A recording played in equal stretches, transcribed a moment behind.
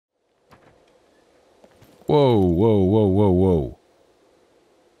Whoa, whoa, whoa, whoa, whoa.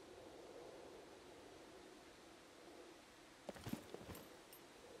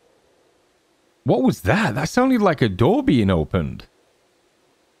 What was that? That sounded like a door being opened.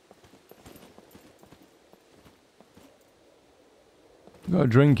 Got a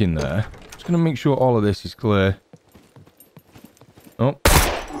drink in there. Just gonna make sure all of this is clear. Oh.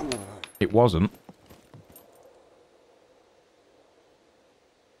 It wasn't.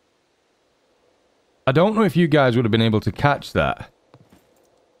 I don't know if you guys would have been able to catch that.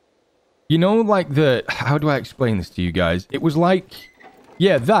 You know, like the... How do I explain this to you guys? It was like...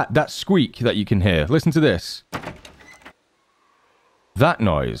 Yeah, that squeak that you can hear. Listen to this. That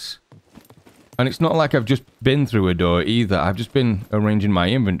noise. And it's not like I've just been through a door either. I've just been arranging my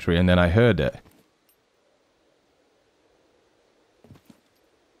inventory and then I heard it.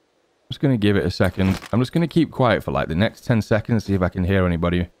 I'm just going to give it a second. I'm just going to keep quiet for like the next 10 seconds, see if I can hear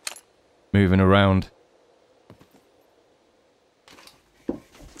anybody moving around.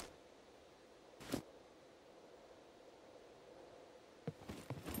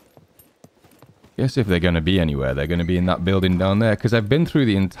 Guess if they're going to be anywhere, they're going to be in that building down there, because I've been through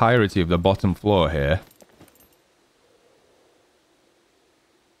the entirety of the bottom floor here.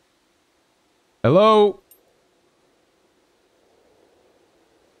 Hello?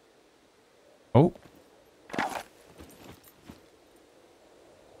 Oh.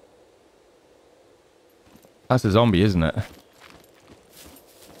 That's a zombie, isn't it?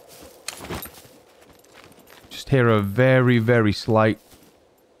 Just hear a very, very slight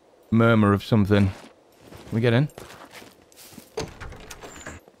murmur of something. Can we get in?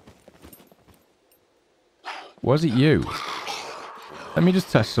 Was it you? Let me just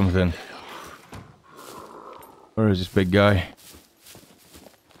test something. Where is this big guy?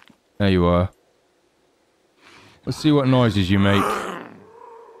 There you are. Let's see what noises you make.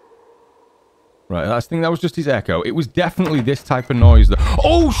 Right, I think that was just his echo. It was definitely this type of noise that...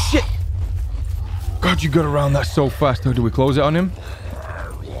 Oh, shit! God, you got around that so fast. How do we close it on him?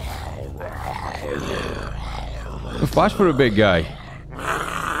 Flash for a big guy.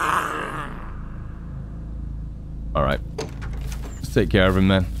 Alright. Let's take care of him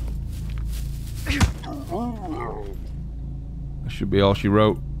then. That should be all she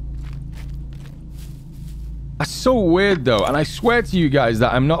wrote. That's so weird though, and I swear to you guys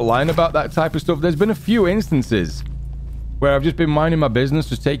that I'm not lying about that type of stuff. There's been a few instances where I've just been minding my business,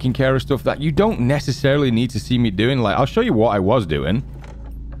 just taking care of stuff that you don't necessarily need to see me doing. Like, I'll show you what I was doing.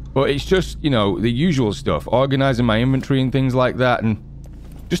 But it's just, you know, the usual stuff. Organizing my inventory and things like that. And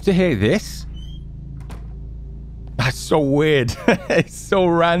just to hear this? That's so weird. It's so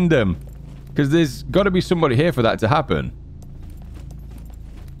random. Because there's got to be somebody here for that to happen.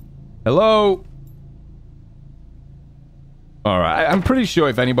 Hello? Alright, I'm pretty sure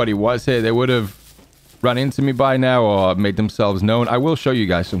if anybody was here, they would have run into me by now or made themselves known. I will show you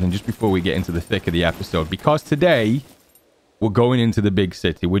guys something just before we get into the thick of the episode. Because today... we're going into the big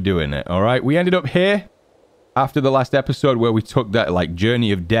city. We're doing it, all right? We ended up here after the last episode where we took that, like,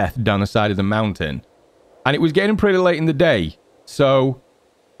 journey of death down the side of the mountain. And it was getting pretty late in the day. So,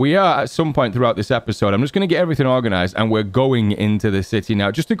 we are at some point throughout this episode. I'm just going to get everything organized and we're going into the city now.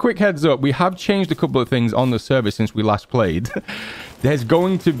 Just a quick heads up. We have changed a couple of things on the server since we last played. There's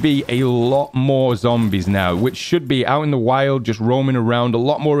going to be a lot more zombies now, which should be out in the wild, just roaming around. A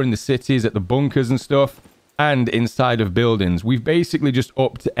lot more in the cities, at the bunkers and stuff. And inside of buildings. We've basically just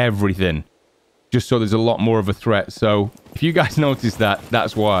upped everything. Just so there's a lot more of a threat. So, if you guys noticed that,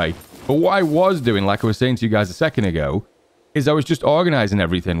 that's why. But what I was doing, like I was saying to you guys a second ago, is I was just organizing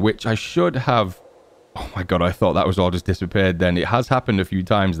everything, which I should have... Oh my god, I thought that was all just disappeared then. It has happened a few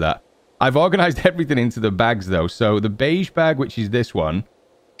times that. I've organized everything into the bags though. So, the beige bag, which is this one,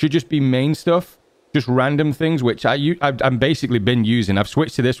 should just be main stuff. Just random things, which I've basically been using. I've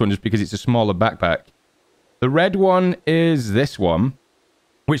switched to this one just because it's a smaller backpack. The red one is this one,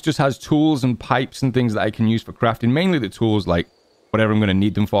 which just has tools and pipes and things that I can use for crafting. Mainly the tools, like whatever I'm going to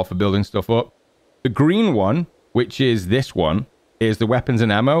need them for building stuff up. The green one, which is this one, is the weapons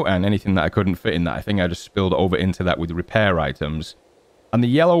and ammo and anything that I couldn't fit in that. I think I just spilled over into that with repair items. And the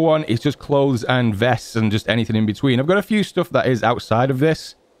yellow one is just clothes and vests and just anything in between. I've got a few stuff that is outside of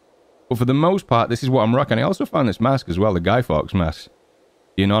this. But for the most part, this is what I'm rocking. I also found this mask as well, the Guy Fawkes mask.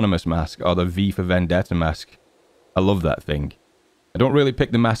 The Anonymous mask, or the V for Vendetta mask. I love that thing. I don't really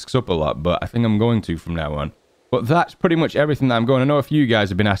pick the masks up a lot, but I think I'm going to from now on. But that's pretty much everything that I'm going. I know a few guys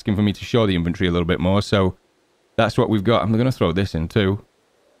have been asking for me to show the inventory a little bit more, so that's what we've got. I'm going to throw this in too.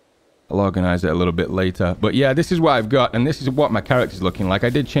 I'll organize it a little bit later. But yeah, this is what I've got, and this is what my character's looking like. I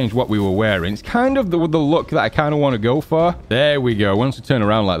did change what we were wearing. It's kind of the look that I kind of want to go for. There we go. Once we turn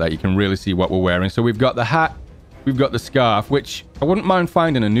around like that, you can really see what we're wearing. So we've got the hat, we've got the scarf, which I wouldn't mind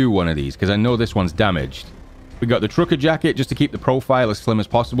finding a new one of these, because I know this one's damaged. We got the trucker jacket, just to keep the profile as slim as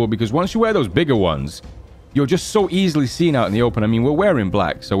possible, because once you wear those bigger ones, you're just so easily seen out in the open. I mean, we're wearing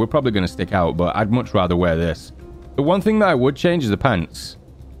black, so we're probably going to stick out, but I'd much rather wear this. The one thing that I would change is the pants,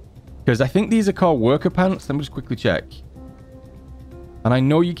 because I think these are called worker pants. Let me just quickly check. And I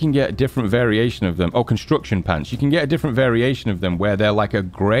know you can get a different variation of them. Oh, construction pants. You can get a different variation of them where they're like a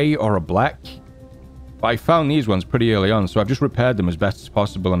grey or a black. But I found these ones pretty early on, so I've just repaired them as best as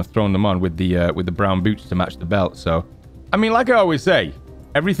possible, and I've thrown them on with the brown boots to match the belt. So, I mean, like I always say,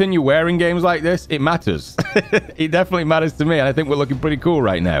 everything you wear in games like this, it matters. It definitely matters to me, and I think we're looking pretty cool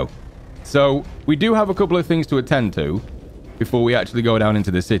right now. So, we do have a couple of things to attend to before we actually go down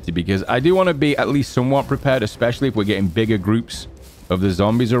into the city, because I do want to be at least somewhat prepared, especially if we're getting bigger groups of the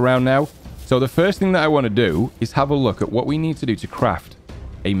zombies around now. So the first thing that I want to do is have a look at what we need to do to craft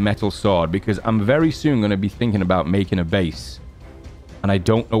a metal sword, because I'm very soon going to be thinking about making a base, and I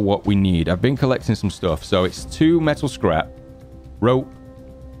don't know what we need. I've been collecting some stuff, so it's 2 metal scrap, rope,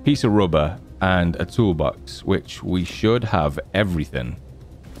 piece of rubber, and a toolbox, which we should have everything.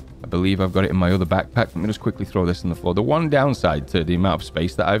 I believe I've got it in my other backpack. Let me just quickly throw this on the floor. The one downside to the amount of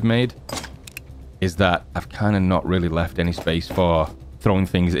space that I've made is that I've kind of not really left any space for throwing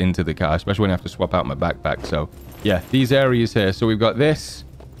things into the car, especially when I have to swap out my backpack. So, yeah, these areas here. So we've got this.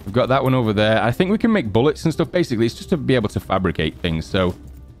 We've got that one over there. I think we can make bullets and stuff. Basically, it's just to be able to fabricate things. So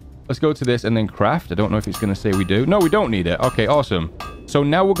let's go to this and then craft. I don't know if it's going to say we do. No, we don't need it. Okay, awesome. So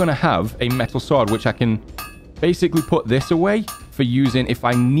now we're going to have a metal sword, which I can basically put this away for using if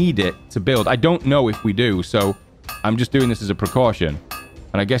I need it to build. I don't know if we do, so I'm just doing this as a precaution.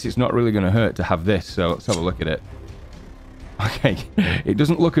 And I guess it's not really going to hurt to have this, so let's have a look at it. Okay, it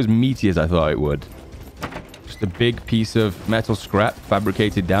doesn't look as meaty as I thought it would. Just a big piece of metal scrap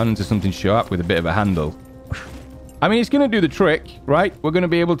fabricated down into something sharp with a bit of a handle. I mean, it's going to do the trick, right? We're going to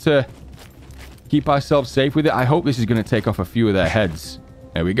be able to keep ourselves safe with it. I hope this is going to take off a few of their heads.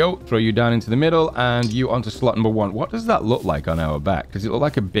 There we go. Throw you down into the middle and you onto slot number 1. What does that look like on our back? Does it look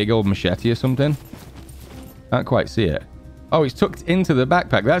like a big old machete or something? Can't quite see it. Oh, it's tucked into the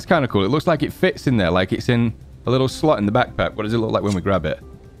backpack. That's kind of cool. It looks like it fits in there, like it's in a little slot in the backpack. What does it look like when we grab it?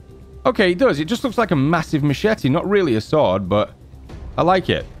 Okay, it does. It just looks like a massive machete. Not really a sword, but I like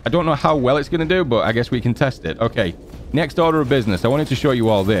it. I don't know how well it's going to do, but I guess we can test it. Okay, next order of business. I wanted to show you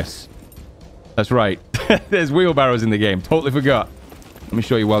all this. That's right. There's wheelbarrows in the game. Totally forgot. Let me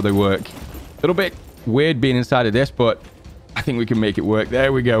show you while they work. A little bit weird being inside of this, but I think we can make it work.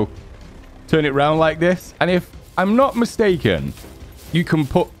 There we go. Turn it around like this. And if I'm not mistaken, you can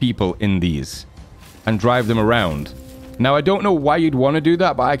put people in these and drive them around. Now, I don't know why you'd want to do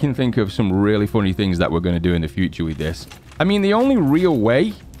that, but I can think of some really funny things that we're going to do in the future with this. I mean, the only real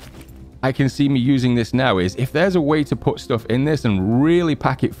way I can see me using this now is if there's a way to put stuff in this and really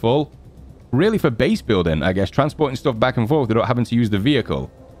pack it full. Really for base building, I guess, transporting stuff back and forth without having to use the vehicle.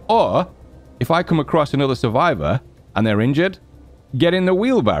 Or, if I come across another survivor and they're injured, get in the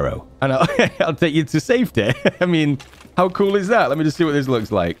wheelbarrow and I'll take you to safety. I mean, how cool is that? Let me just see what this looks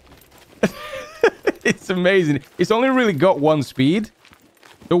like. It's amazing. It's only really got 1 speed.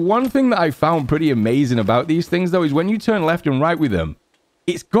 The one thing that I found pretty amazing about these things, though, is when you turn left and right with them,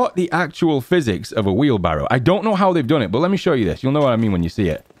 it's got the actual physics of a wheelbarrow. I don't know how they've done it, but let me show you this. You'll know what I mean when you see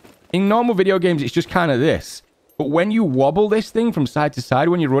it. In normal video games, it's just kind of this. But when you wobble this thing from side to side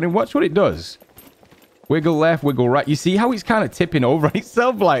when you're running, watch what it does. Wiggle left, wiggle right. You see how it's kind of tipping over on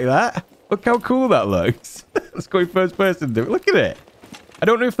itself like that? Look how cool that looks. Let's go in first person. Look at it. I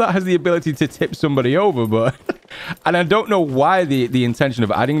don't know if that has the ability to tip somebody over, but... and I don't know why the intention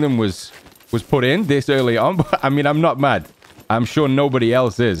of adding them was put in this early on, but I mean, I'm not mad. I'm sure nobody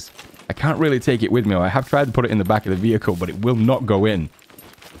else is. I can't really take it with me. I have tried to put it in the back of the vehicle, but it will not go in.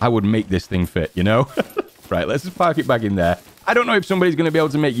 I would make this thing fit, you know? Right, let's just park it back in there. I don't know if somebody's going to be able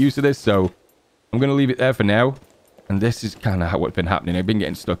to make use of this, so I'm going to leave it there for now. And this is kind of what's been happening. I've been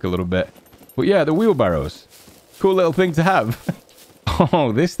getting stuck a little bit. But yeah, the wheelbarrows. Cool little thing to have.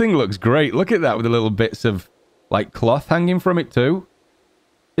 Oh, this thing looks great. Look at that with the little bits of, like, cloth hanging from it too.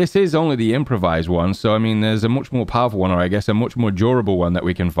 This is only the improvised one, so, I mean, there's a much more powerful one, or I guess a much more durable one that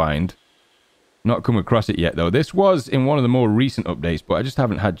we can find. Not come across it yet, though. This was in one of the more recent updates, but I just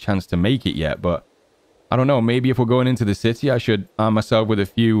haven't had a chance to make it yet. But I don't know. Maybe if we're going into the city, I should arm myself with a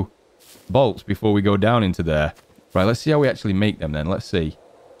few bolts before we go down into there. Right, let's see how we actually make them then. Let's see.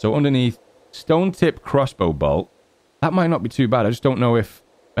 So underneath, stone tip crossbow bolt. That might not be too bad. I just don't know if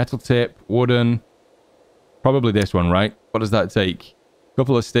Metal tip, wooden. Probably this one, right? What does that take? A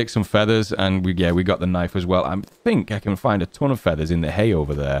couple of sticks, some feathers, and we got the knife as well. I think I can find a ton of feathers in the hay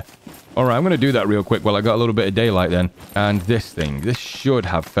over there. All right, I'm going to do that real quick while I got a little bit of daylight then. And this thing, this should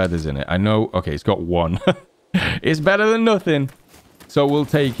have feathers in it. I know. Okay, it's got one. It's better than nothing. So we'll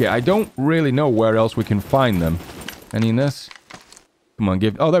take it. I don't really know where else we can find them. Any in this? Come on,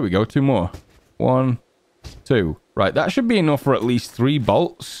 give... Oh, there we go. 2 more. 1, 2. Right, that should be enough for at least 3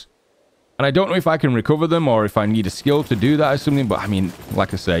 bolts. And I don't know if I can recover them or if I need a skill to do that or something. But, I mean,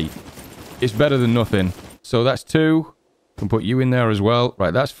 like I say, it's better than nothing. So that's 2. Can put you in there as well.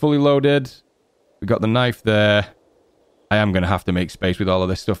 Right, that's fully loaded. We got the knife there. I am going to have to make space with all of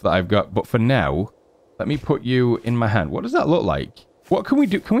this stuff that I've got. But for now, let me put you in my hand. What does that look like? What can we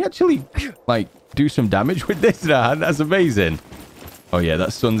do? Can we actually, like, do some damage with this? That's amazing. Oh, yeah,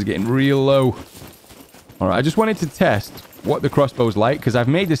 that sun's getting real low. All right, I just wanted to test what the crossbow's like, because I've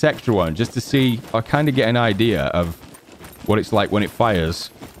made this extra one just to see, or kind of get an idea of what it's like when it fires.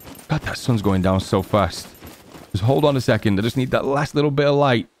 God, that sun's going down so fast. Just hold on a second. I just need that last little bit of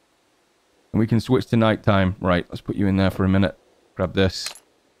light. And we can switch to nighttime. Right, let's put you in there for a minute. Grab this.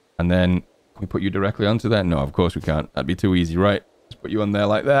 And then, can we put you directly onto there? No, of course we can't. That'd be too easy, right? Let's put you on there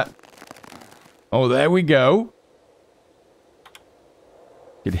like that. Oh, there we go.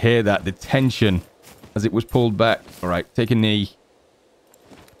 You could hear that, the tension as it was pulled back. All right, take a knee.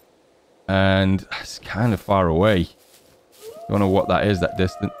 And it's kind of far away. Don't know what that is, that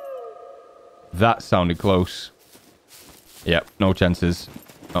distance. That sounded close. Yep, no chances.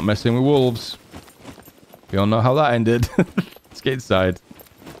 Not messing with wolves. We all know how that ended. Let's get inside.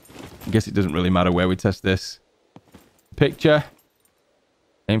 I guess it doesn't really matter where we test this. Picture.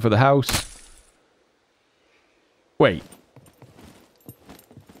 Aim for the house. Wait.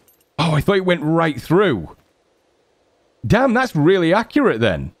 Oh, I thought it went right through. Damn, that's really accurate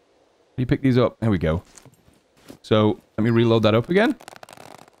then. You pick these up. There we go. So, let me reload that up again.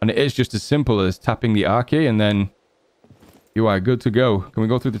 And it is just as simple as tapping the R key and then you are good to go. Can we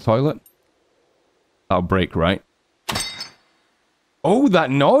go through the toilet? That'll break, right? Oh, that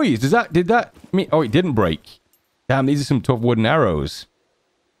noise! Did that mean... Oh, it didn't break. Damn, these are some tough wooden arrows.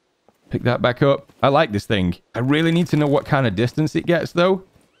 Pick that back up. I like this thing. I really need to know what kind of distance it gets, though.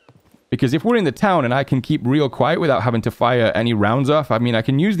 Because if we're in the town and I can keep real quiet without having to fire any rounds off, I mean, I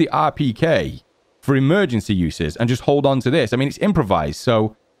can use the RPK for emergency uses and just hold on to this. I mean, it's improvised,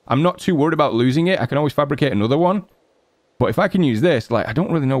 so I'm not too worried about losing it. I can always fabricate another one. But if I can use this, like, I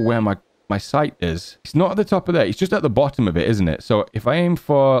don't really know where my sight is. It's not at the top of there. It's just at the bottom of it, isn't it? So if I aim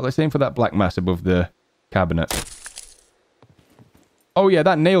for... Let's aim for that black mass above the cabinet. Oh, yeah,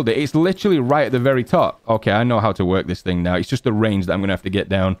 that nailed it. It's literally right at the very top. Okay, I know how to work this thing now. It's just the range that I'm going to have to get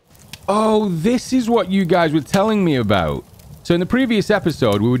down. Oh, this is what you guys were telling me about. So in the previous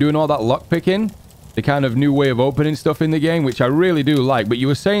episode, we were doing all that lockpicking. The kind of new way of opening stuff in the game, which I really do like. But you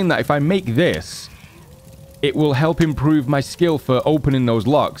were saying that if I make this, it will help improve my skill for opening those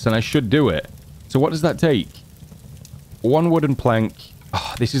locks, and I should do it. So what does that take? 1 wooden plank.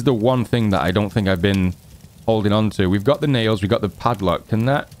 Oh, this is the one thing that I don't think I've been holding on to. We've got the nails, we've got the padlock. Can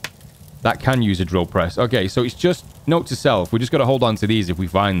that can use a drill press. Okay, so it's just, note to self, we just got to hold on to these if we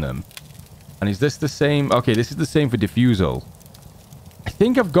find them. And is this the same? Okay, this is the same for diffusal. I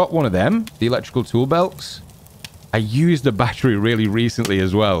think I've got one of them, the electrical tool belts. I used the battery really recently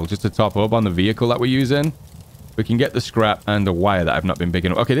as well, just to top up on the vehicle that we're using. We can get the scrap and the wire that I've not been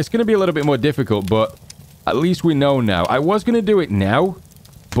picking up. Okay, this is going to be a little bit more difficult, but at least we know now. I was going to do it now,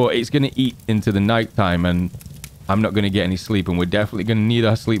 but it's going to eat into the nighttime, and I'm not going to get any sleep, and we're definitely going to need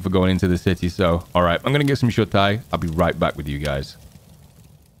our sleep for going into the city. So, all right, I'm going to get some shut-eye. I'll be right back with you guys.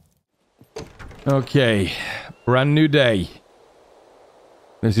 Okay, brand new day.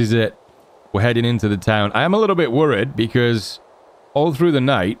 This is it. We're heading into the town. I am a little bit worried because all through the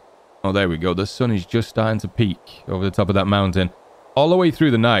night... Oh, there we go. The sun is just starting to peak over the top of that mountain. All the way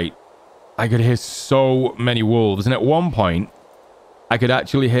through the night, I could hear so many wolves. And at one point, I could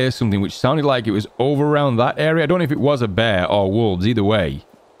actually hear something which sounded like it was over around that area. I don't know if it was a bear or wolves. Either way.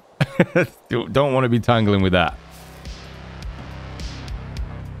 Don't want to be tangling with that.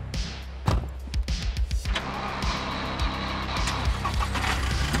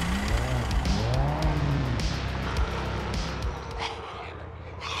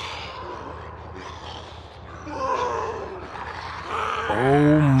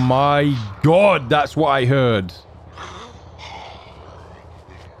 Oh my god, that's what I heard.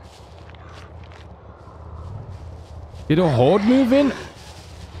 Did a horde move in?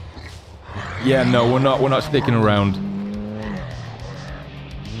 Yeah, no, we're not sticking around.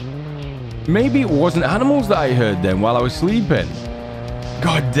 Maybe it wasn't animals that I heard then while I was sleeping.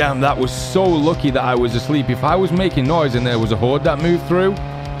 God damn, that was so lucky that I was asleep. If I was making noise and there was a horde that moved through,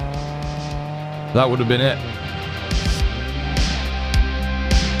 that would have been it.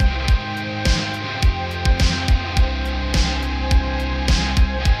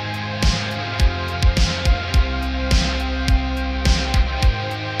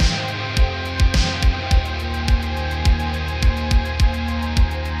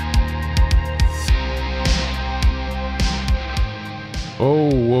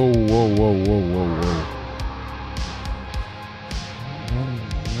 Oh, whoa, whoa, whoa, whoa, whoa, whoa.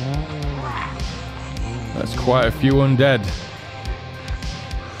 That's quite a few undead.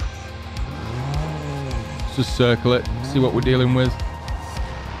 Let's just circle it, see what we're dealing with.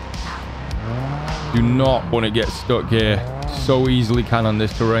 Do not want to get stuck here. So easily can on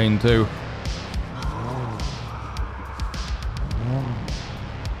this terrain too.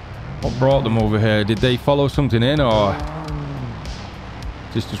 What brought them over here? Did they follow something in, or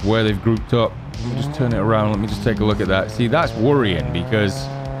is this just where they've grouped up? Let me just turn it around. Let me just take a look at that. See, that's worrying because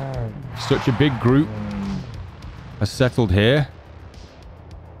such a big group has settled here.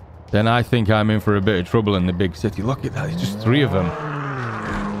 Then I think I'm in for a bit of trouble in the big city. Look at that. There's just 3 of them.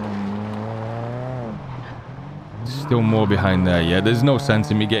 Still more behind there. Yeah, there's no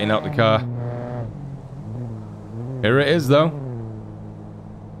sense in me getting out the car. Here it is, though.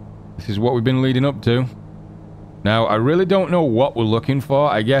 This is what we've been leading up to. Now, I really don't know what we're looking for.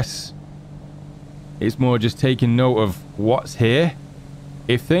 I guess it's more just taking note of what's here.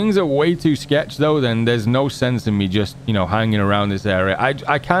 If things are way too sketch, though, then there's no sense in me just, you know, hanging around this area.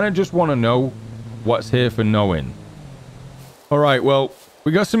 I kind of just want to know what's here for knowing. All right, well,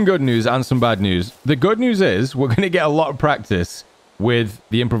 we got some good news and some bad news. The good news is we're going to get a lot of practice with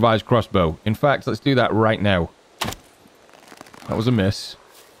the improvised crossbow. In fact, let's do that right now. That was a miss.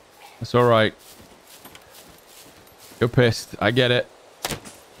 That's all right. You're pissed. I get it.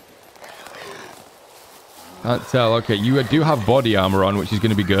 Can't tell. Okay, you do have body armor on, which is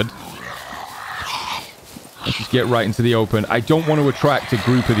going to be good. Let's just get right into the open. I don't want to attract a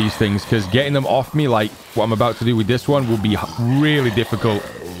group of these things, because getting them off me, like what I'm about to do with this one, will be really difficult.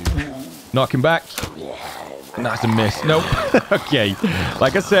 Knocking back. And that's a miss. Nope. Okay.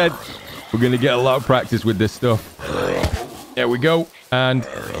 Like I said, we're going to get a lot of practice with this stuff. There we go. And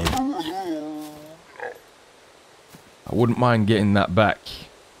I wouldn't mind getting that back.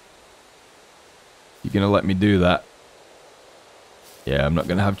 You're going to let me do that? Yeah, I'm not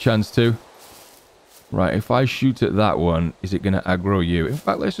going to have a chance to. Right, if I shoot at that one, is it going to aggro you? In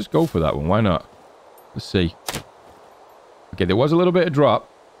fact, let's just go for that one. Why not? Let's see. Okay, there was a little bit of drop.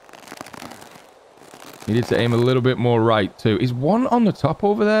 Needed to aim a little bit more right, too. Is one on the top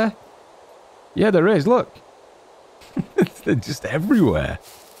over there? Yeah, there is. Look. They're just everywhere.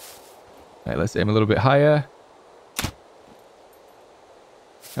 Right, let's aim a little bit higher.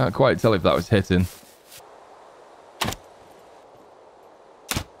 Can't quite tell if that was hitting.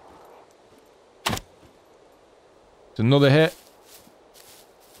 It's another hit.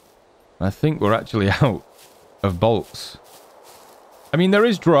 I think we're actually out of bolts. I mean, there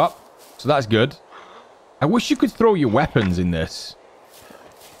is drop, so that's good. I wish you could throw your weapons in this.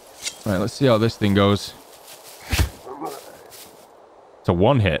 Right, let's see how this thing goes. It's a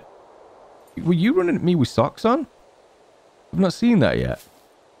one hit. Were you running at me with socks on? I've not seen that yet.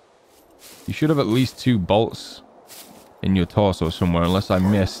 You should have at least 2 bolts in your torso somewhere, unless I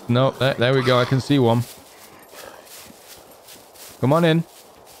missed. No, there we go. I can see one. Come on in.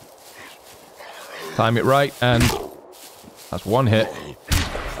 Time it right, and that's 1 hit.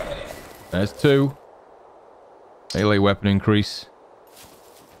 There's 2. Melee weapon increase.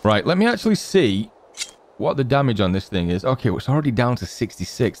 Right, let me actually see what the damage on this thing is. Okay, well, it's already down to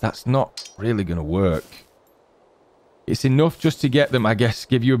 66. That's not really going to work. It's enough just to get them, I guess,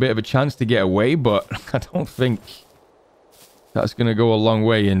 give you a bit of a chance to get away, but I don't think that's going to go a long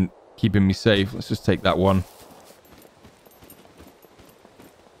way in keeping me safe. Let's just take that one.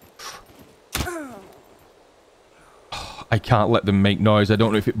 I can't let them make noise. I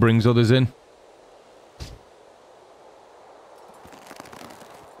don't know if it brings others in.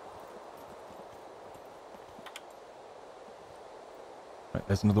 Right,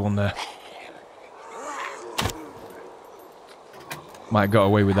 there's another one there. Might have got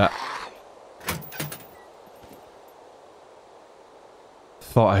away with that.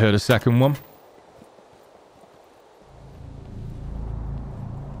 Thought I heard a second one.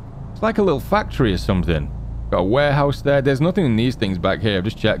 It's like a little factory or something. Got a warehouse there. There's nothing in these things back here. I've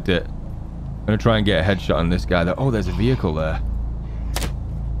just checked it. I'm going to try and get a headshot on this guy. Oh, there's a vehicle there.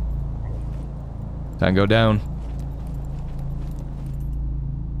 Tango down.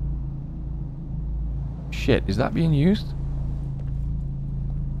 Shit, is that being used?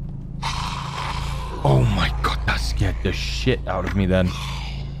 Oh my god, that scared the shit out of me then.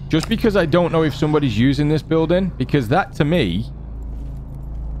 Just because I don't know if somebody's using this building, because that to me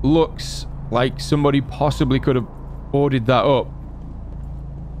looks like somebody possibly could have boarded that up.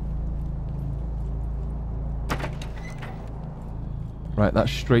 Right,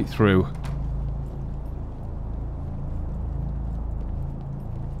 that's straight through.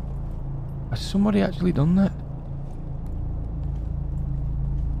 Has somebody actually done that?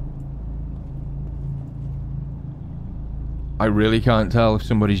 I really can't tell if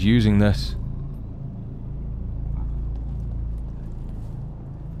somebody's using this.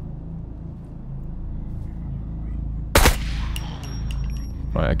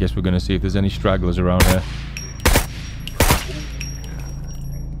 Right, I guess we're going to see if there's any stragglers around here.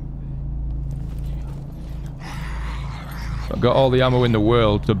 I've got all the ammo in the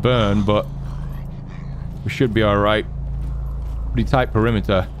world to burn, but we should be alright. Pretty tight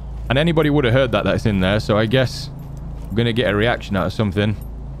perimeter. And anybody would have heard that that's in there, so I guess we're going to get a reaction out of something.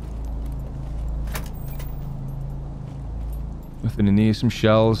 Nothing in here, some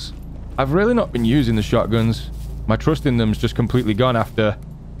shells. I've really not been using the shotguns. My trust in them's just completely gone after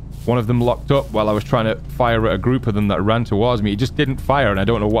one of them locked up while I was trying to fire at a group of them that ran towards me. It just didn't fire, and I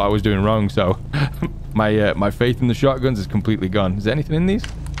don't know what I was doing wrong, so my faith in the shotguns is completely gone. Is there anything in these?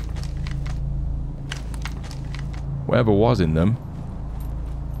 Whatever was in them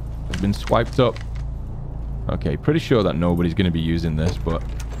has been swiped up. Okay, pretty sure that nobody's going to be using this, but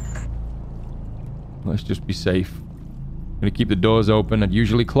let's just be safe. I'm going to keep the doors open. I'd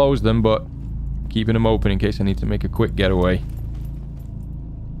usually close them, but keeping them open in case I need to make a quick getaway.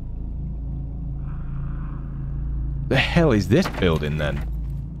 The hell is this building then?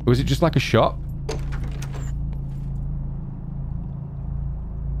 Or was it just like a shop?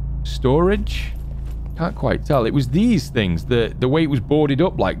 Storage? Can't quite tell. It was these things. The way it was boarded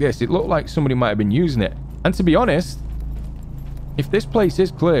up like this. It looked like somebody might have been using it. And to be honest, if this place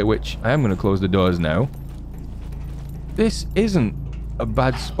is clear, which I am going to close the doors now, this isn't a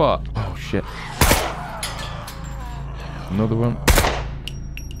bad spot. Oh, shit. Another one.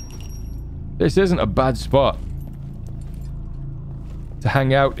 This isn't a bad spot to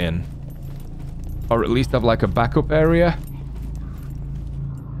hang out in. Or at least have like a backup area.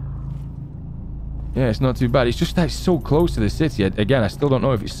 Yeah, it's not too bad. It's just that it's so close to the city. Again, I still don't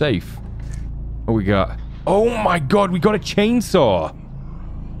know if it's safe. What we got? Oh my god, we got a chainsaw!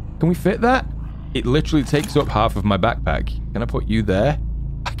 Can we fit that? It literally takes up half of my backpack. Can I put you there?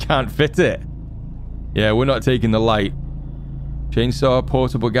 I can't fit it. Yeah, we're not taking the light. Chainsaw,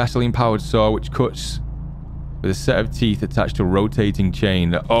 portable gasoline-powered saw, which cuts with a set of teeth attached to a rotating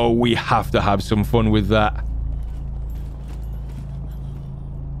chain. Oh, we have to have some fun with that.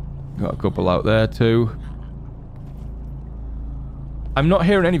 Got a couple out there, too. I'm not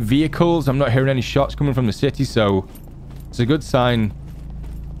hearing any vehicles. I'm not hearing any shots coming from the city, so it's a good sign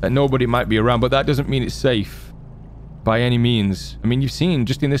that nobody might be around, but that doesn't mean it's safe by any means. I mean, you've seen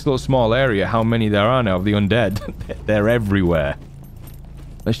just in this little small area how many there are now of the undead. They're everywhere.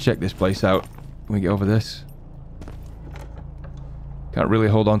 Let's check this place out. Can we get over this? Can't really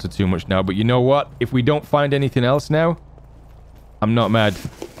hold on to too much now, but you know what? If we don't find anything else now, I'm not mad.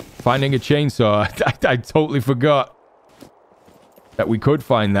 Finding a chainsaw, I totally forgot that we could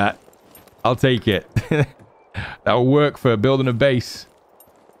find that. I'll take it. That'll work for building a base.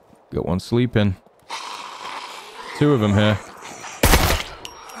 Got one sleeping. Two of them here.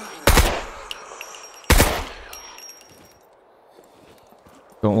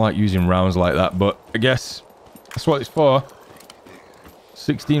 Don't like using rounds like that, but I guess that's what it's for.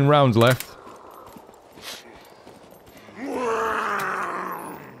 16 rounds left.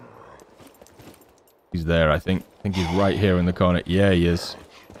 He's there, I think. I think he's right here in the corner. Yeah, he is.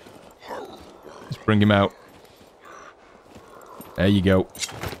 Let's bring him out. There you go.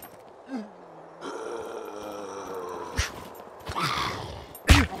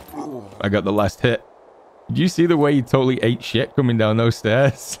 I got the last hit. Did you see the way he totally ate shit coming down those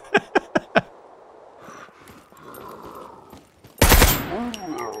stairs?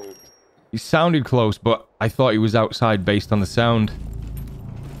 He sounded close, but I thought he was outside based on the sound.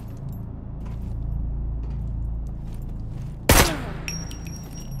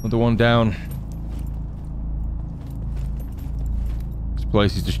 Another one down. This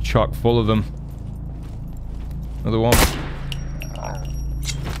place is just chock full of them. Another one.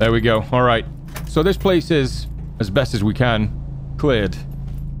 There we go. Alright. So this place is, as best as we can, cleared.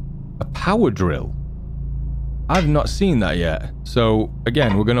 A power drill. I've not seen that yet. So,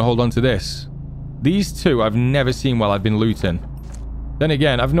 again, we're going to hold on to this. These two I've never seen while I've been looting. Then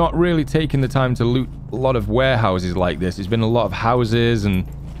again, I've not really taken the time to loot a lot of warehouses like this. It's been a lot of houses and...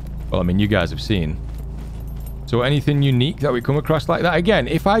 well, I mean, you guys have seen. So anything unique that we come across like that? Again,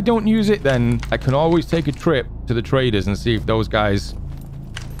 if I don't use it, then I can always take a trip to the traders and see if those guys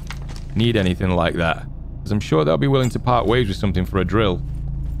need anything like that. Because I'm sure they'll be willing to part ways with something for a drill.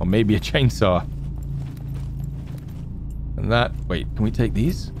 Or maybe a chainsaw. And that... Wait, can we take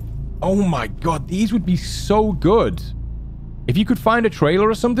these? Oh my god, these would be so good. If you could find a trailer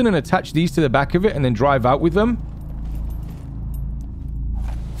or something and attach these to the back of it and then drive out with them.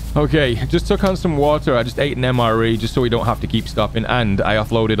 Okay, just took on some water. I just ate an MRE just so we don't have to keep stopping. And I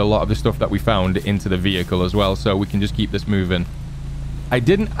offloaded a lot of the stuff that we found into the vehicle as well, so we can just keep this moving. I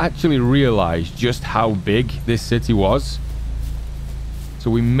didn't actually realize just how big this city was. So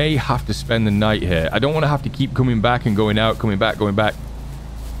we may have to spend the night here. I don't want to have to keep coming back and going out, coming back, going back.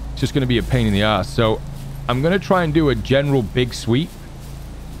 It's just going to be a pain in the ass. So I'm going to try and do a general big sweep.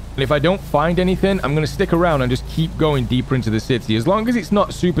 And if I don't find anything, I'm going to stick around and just keep going deeper into the city. As long as it's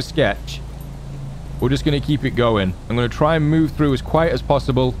not super sketch, we're just going to keep it going. I'm going to try and move through as quiet as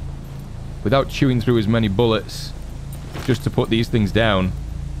possible without chewing through as many bullets just to put these things down.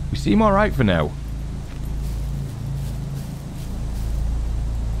 We seem all right for now.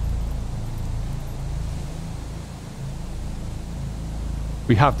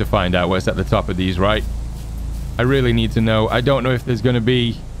 We have to find out what's at the top of these, right? I really need to know. I don't know if there's going to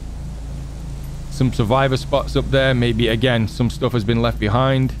be some survivor spots up there. Maybe, again, some stuff has been left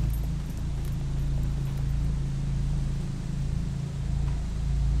behind.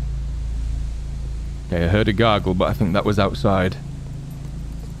 Okay, I heard a gargle, but I think that was outside.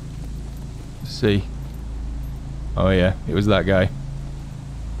 Let's see. Oh, yeah, it was that guy.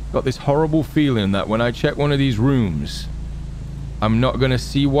 Got this horrible feeling that when I check one of these rooms, I'm not going to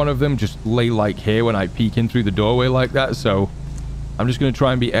see one of them just lay like here when I peek in through the doorway like that, so I'm just going to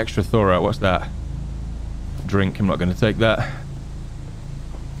try and be extra thorough. What's that? Drink. I'm not going to take that.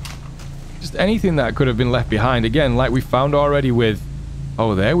 Just anything that could have been left behind. Again, like we found already with...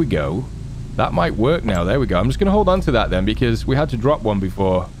 Oh, there we go. That might work now. There we go. I'm just going to hold on to that then because we had to drop one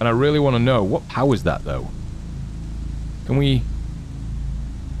before, and I really want to know. What powers that, though? Can we...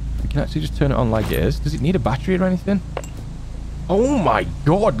 We can actually just turn it on like it is. Does it need a battery or anything? Oh my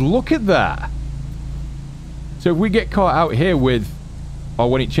god, look at that. So if we get caught out here with, or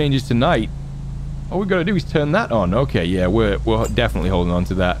when it changes to night, all we got to do is turn that on. Okay, yeah, we're definitely holding on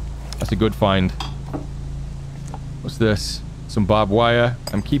to that. That's a good find. What's this? Some barbed wire.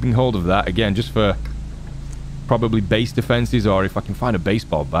 I'm keeping hold of that, again, just for probably base defenses, or if I can find a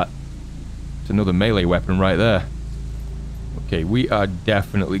baseball bat. It's another melee weapon right there. Okay, we are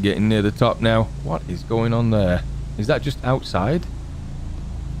definitely getting near the top now. What is going on there? Is that just outside?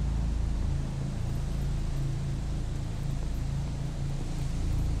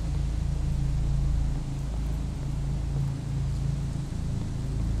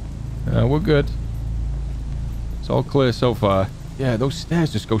 We're good. It's all clear so far. Yeah, those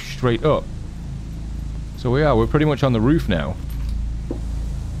stairs just go straight up. So we're pretty much on the roof now.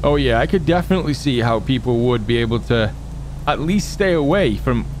 Oh yeah, I could definitely see how people would be able to at least stay away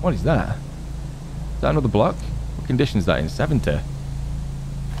from... What is that? Is that another block? What condition is that in? 70? I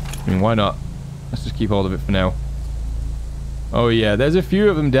mean, why not? Let's just keep hold of it for now. Oh yeah, there's a few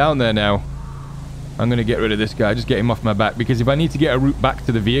of them down there now. I'm going to get rid of this guy. Just get him off my back. Because if I need to get a route back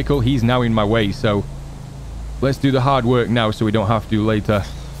to the vehicle, he's now in my way. So let's do the hard work now so we don't have to later.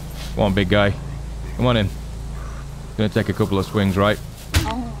 Come on, big guy. Come on in. Going to take a couple of swings, right?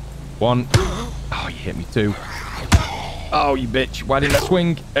 One. Oh, you hit me too. Oh, you bitch. Why didn't I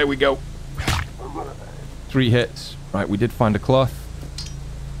swing? There we go. 3 hits. Right, we did find a cloth.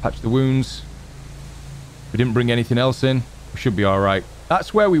 Patch the wounds. We didn't bring anything else in. We should be alright.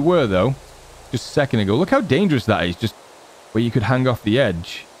 That's where we were, though. Just a second ago. Look how dangerous that is. Just where you could hang off the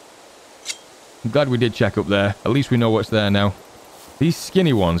edge. I'm glad we did check up there. At least we know what's there now. These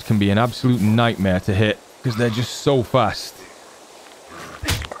skinny ones can be an absolute nightmare to hit. Because they're just so fast.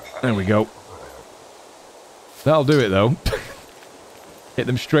 There we go. That'll do it, though. Hit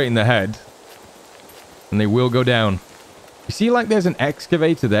them straight in the head. And they will go down. You see, like, there's an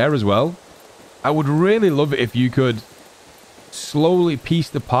excavator there as well? I would really love it if you could slowly piece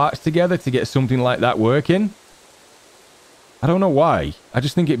the parts together to get something like that working. I don't know why. I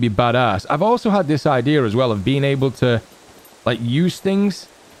just think it'd be badass. I've also had this idea as well of being able to, like, use things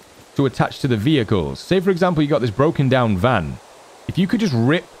to attach to the vehicles. Say, for example, you got this broken down van. If you could just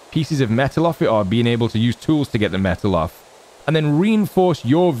rip pieces of metal off it, or being able to use tools to get the metal off, and then reinforce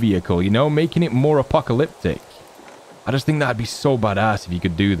your vehicle, you know, making it more apocalyptic. I just think that'd be so badass if you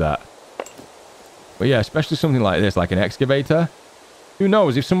could do that. But yeah, especially something like this, like an excavator. Who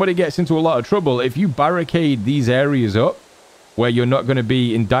knows, if somebody gets into a lot of trouble, if you barricade these areas up, where you're not going to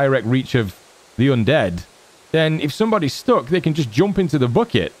be in direct reach of the undead, then if somebody's stuck, they can just jump into the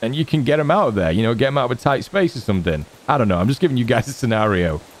bucket and you can get them out of there. You know, get them out of a tight space or something. I don't know. I'm just giving you guys a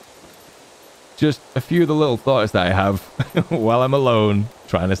scenario. Just a few of the little thoughts that I have while I'm alone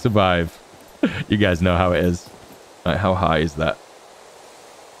trying to survive. You guys know how it is. Right, how high is that?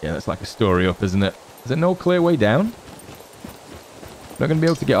 Yeah, that's like a story up, isn't it? Is there no clear way down? Not going to be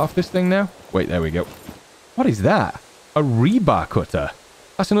able to get off this thing now? Wait, there we go. What is that? A rebar cutter.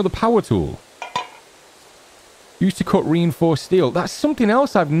 That's another power tool. Used to cut reinforced steel. That's something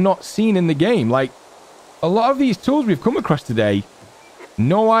else I've not seen in the game. Like, a lot of these tools we've come across today,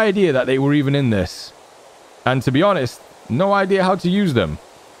 no idea that they were even in this. And to be honest, no idea how to use them.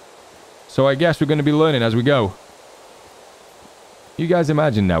 So I guess we're going to be learning as we go. You guys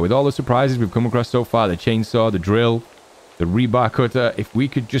imagine now, with all the surprises we've come across so far, the chainsaw, the drill, the rebar cutter, if we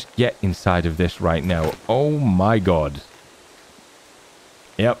could just get inside of this right now. Oh my god.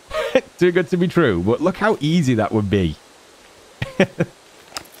 Yep. Too good to be true. But look how easy that would be.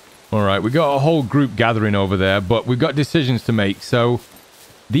 Alright, we got a whole group gathering over there, but we've got decisions to make. So,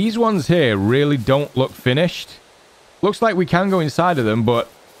 these ones here really don't look finished. Looks like we can go inside of them, but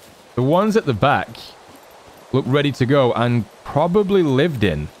the ones at the back look ready to go and probably lived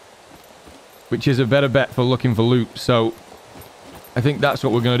in, which is a better bet for looking for loot. So I think that's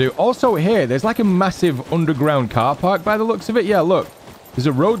what we're going to do. Also here, there's like a massive underground car park by the looks of it. Yeah, look, there's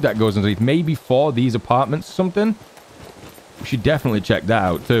a road that goes underneath, maybe for these apartments or something. We should definitely check that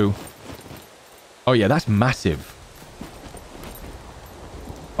out too. Oh yeah, that's massive.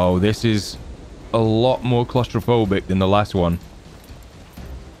 Oh, this is a lot more claustrophobic than the last one.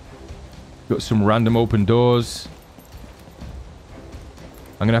 Got some random open doors.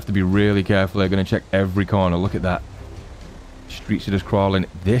 I'm going to have to be really careful. I'm going to check every corner. Look at that. Streets are just crawling.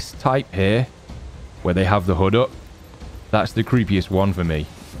 This type here, where they have the hood up, that's the creepiest one for me.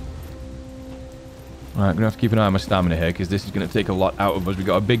 Alright, I'm going to have to keep an eye on my stamina here, because this is going to take a lot out of us. We've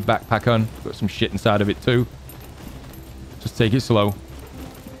got a big backpack on. Got some shit inside of it too. Just take it slow.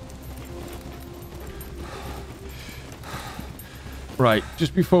 Right,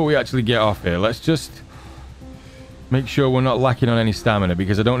 just before we actually get off here, let's just make sure we're not lacking on any stamina,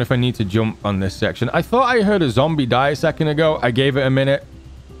 because I don't know if I need to jump on this section. I thought I heard a zombie die a second ago. I gave it a minute,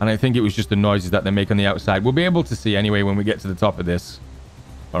 and I think it was just the noises that they make on the outside. We'll be able to see anyway when we get to the top of this.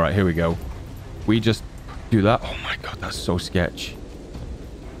 All right, here we go. We just do that. Oh my god, that's so sketch.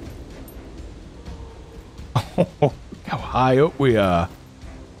 Oh, look how high up we are.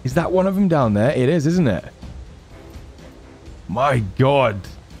 Is that one of them down there? It is, isn't it? My god.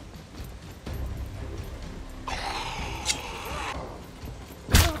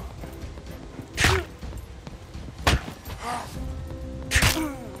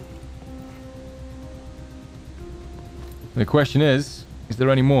 The question is there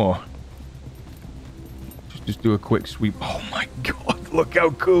any more? Just do a quick sweep. Oh my god, look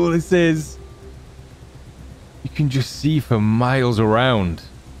how cool this is. You can just see for miles around.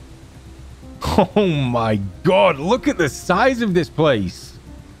 Oh my god, look at the size of this place.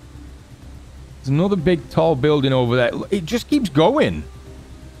 There's another big tall building over there. It just keeps going.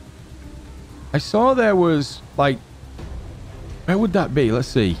 I saw there was like, where would that be? Let's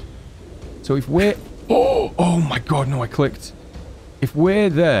see. So if we're, oh my god, no, I clicked. If we're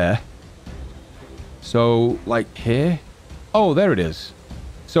there, so like here, oh, there it is.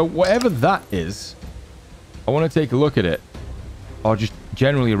 So whatever that is, I want to take a look at it, or just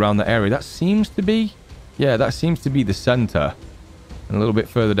generally around the area. That seems to be, yeah, that seems to be the center. And a little bit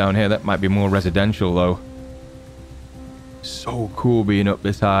further down here, that might be more residential though. So cool being up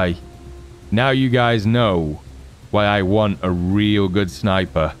this high. Now you guys know why I want a real good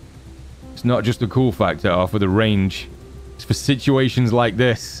sniper. It's not just a cool factor or for the range. It's for situations like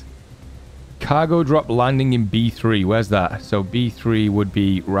this. Cargo drop landing in B3. Where's that? So B3 would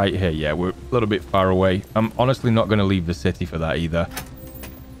be right here. Yeah, we're a little bit far away. I'm honestly not going to leave the city for that either.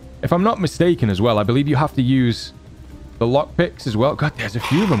 If I'm not mistaken as well, I believe you have to use the lockpicks as well. God, there's a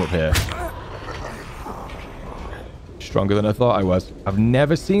few of them up here. Stronger than I thought I was. I've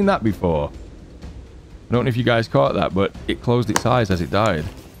never seen that before. I don't know if you guys caught that, but it closed its eyes as it died.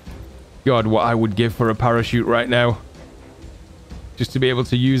 God, what I would give for a parachute right now. Just to be able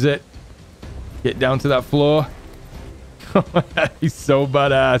to use it. Get down to that floor. He's so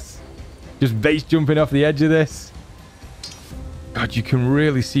badass. Just base jumping off the edge of this. God, you can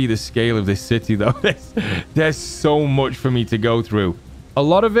really see the scale of this city, though. There's so much for me to go through. A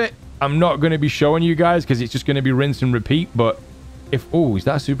lot of it, I'm not going to be showing you guys because it's just going to be rinse and repeat. But if... Oh, is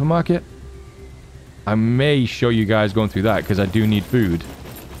that a supermarket? I may show you guys going through that because I do need food.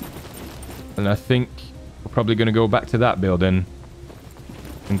 And I think we're probably going to go back to that building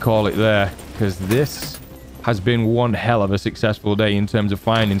and call it there. Because this has been one hell of a successful day in terms of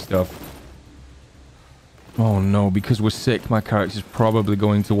finding stuff. Oh no, because we're sick, my character's probably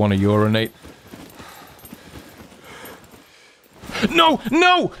going to want to urinate. No!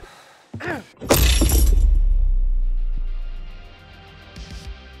 No!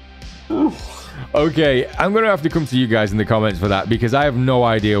 Okay, I'm going to have to come to you guys in the comments for that because I have no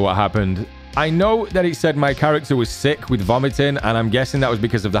idea what happened. I know that it said my character was sick with vomiting, and I'm guessing that was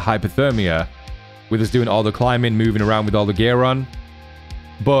because of the hypothermia, with us doing all the climbing, moving around with all the gear on.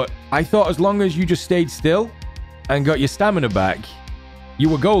 But I thought as long as you just stayed still and got your stamina back, you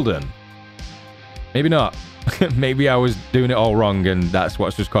were golden. Maybe not. Maybe I was doing it all wrong, and that's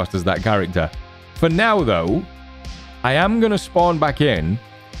what's just cost us that character. For now, though, I am going to spawn back in,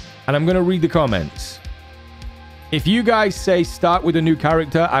 and I'm going to read the comments. If you guys say start with a new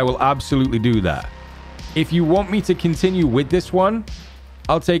character, I will absolutely do that. If you want me to continue with this one,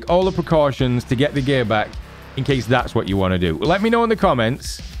 I'll take all the precautions to get the gear back in case that's what you want to do. Let me know in the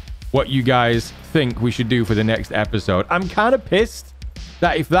comments what you guys think we should do for the next episode. I'm kind of pissed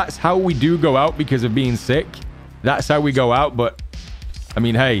that if that's how we do go out because of being sick, that's how we go out. But, I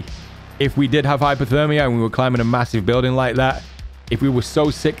mean, hey, if we did have hypothermia and we were climbing a massive building like that, if we were so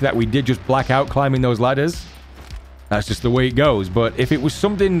sick that we did just black out climbing those ladders, that's just the way it goes. But if it was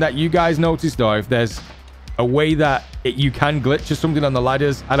something that you guys noticed, or if there's a way that you can glitch or something on the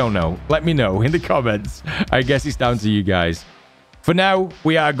ladders, I don't know. Let me know in the comments. I guess it's down to you guys. For now,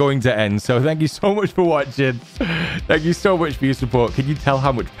 we are going to end. So thank you so much for watching. Thank you so much for your support. Can you tell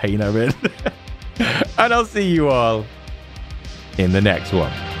how much pain I'm in? And I'll see you all in the next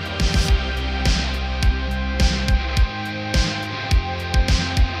one.